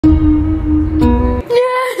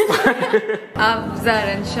Afzer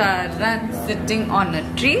and Sharan sitting on a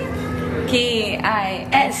tree. K-I-S-S-I-N-G.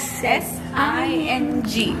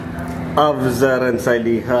 Afzer and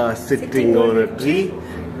Saliha sitting on a tree.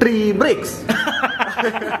 Tree breaks.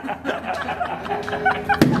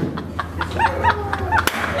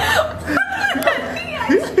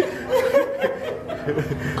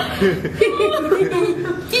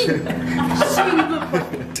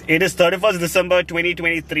 It is 31st December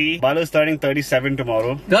 2023. Balu is turning 37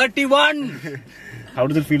 tomorrow. 31! How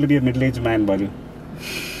does it feel to be a middle-aged man, Balu?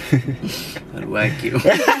 Whack you.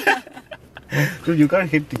 Dude, you can't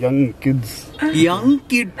hit young kids. Young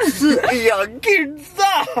kids. Young kids!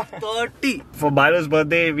 30. For Balu's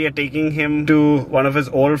birthday, we are taking him to one of his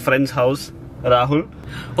old friend's house, Rahul.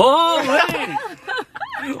 Oh, wait!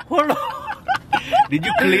 Hold on. Did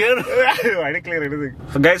you clear? I didn't clear anything.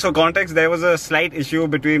 So guys, for context, there was a slight issue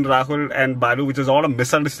between Rahul and Balu, which was all a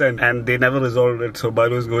misunderstanding, and they never resolved it. So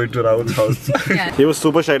Balu is going to Rahul's house. Yeah. He was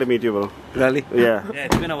super shy to meet you, bro. Really? Yeah. Yeah,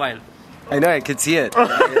 it's been a while. I know, I could see it.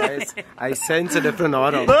 I sense a different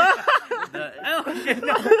aura.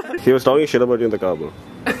 He was talking shit about you in the car, bro.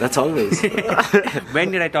 That's always.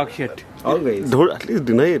 When did I talk shit? Always. Don't at least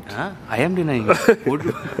deny it. Huh? I am denying it.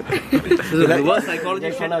 This is reverse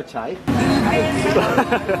psychology shit. Chai?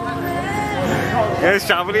 Yes,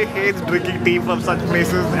 Shamali hates drinking tea from such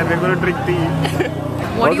places, and we're going to drink tea.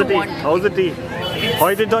 What do you want? How's the tea?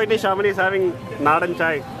 Heute Shamali is having Nadan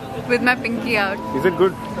chai. With my pinky out. Is it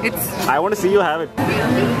good? It's... I want to see you have it.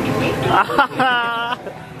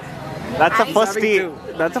 That's the first tea.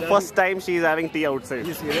 That's the first time she's having tea outside.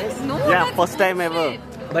 You serious? No, Yeah, first time ever.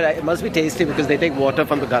 But it must be tasty because they take water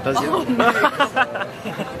from the gutters here.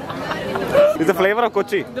 It's the flavor of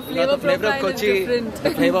Kochi. The flavor profile is different.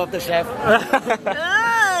 The flavor of the chef.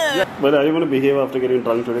 But are you going to behave after getting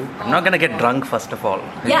drunk today? I'm not gonna get drunk first of all.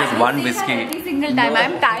 It's just one whiskey. Every single time.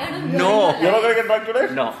 I'm tired. No. You're not going to get drunk today?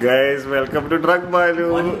 No. Guys, welcome to Drunk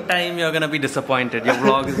Balu. One time you're gonna be disappointed. Your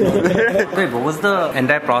vlog is Wait, what was the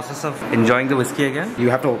entire process of enjoying the whiskey again? You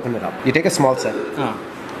have to open it up. You take a small sip. Ah.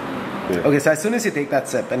 Okay, so as soon as you take that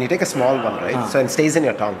sip, and you take a small one, right? So it stays in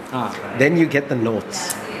your tongue. Then you get the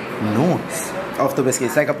notes Notes. of the whiskey.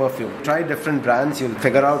 It's like a perfume. Try different brands, you'll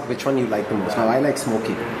figure out which one you like the most. Now, I like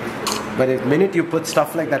smoky. But the minute you put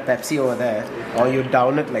stuff like that Pepsi over there, or you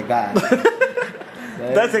down it like that,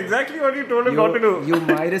 That's exactly what you told him not to do. you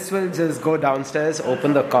might as well just go downstairs,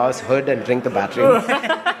 open the car's hood, and drink the battery.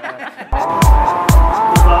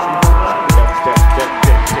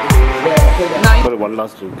 But one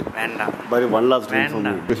last drink. Vanda. But one last drink for me.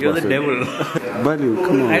 Vanda. You're the devil. Balu,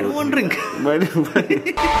 come on. I don't want drink. Balu.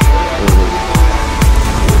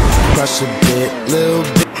 Crush a bit, little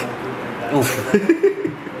bit.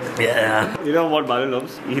 Yeah. You know what Balu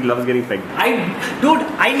loves? He loves getting pegged. Dude,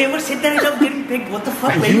 I never said that I love getting pegged. What the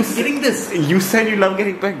fuck? Where are you getting this? You said you love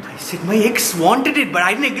getting pegged. I said my ex wanted it, but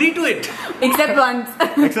I didn't agree to it. Except once.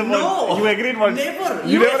 Except No. once. You agreed once. Never.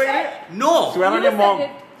 You never agreed? No. Swear on You your said mom.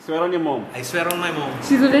 it. Swear on your mom. I swear on my mom.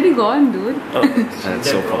 She's already gone, dude. That's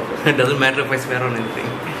so cool. It doesn't matter if I swear on anything.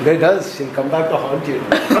 It does. She'll come back to haunt you.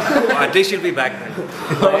 At least she'll be back then.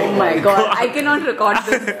 Oh my god. I cannot record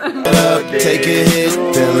this. Take a hit,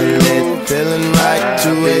 feeling right. 2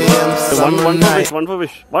 a.m. One for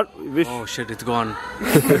wish. What? Wish. Oh shit, it's gone.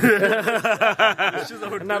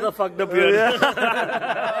 Another fucked up year.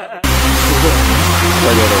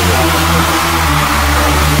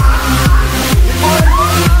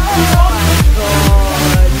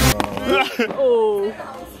 Oh.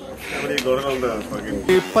 Somebody got it on the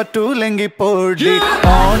fucking... Patulengi podli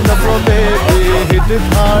on the floor, baby. Hit it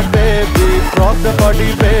hard, baby. Rock the body,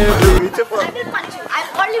 baby. I will punish you.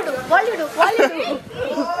 What will you do? What will you do? What will you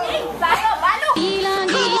do?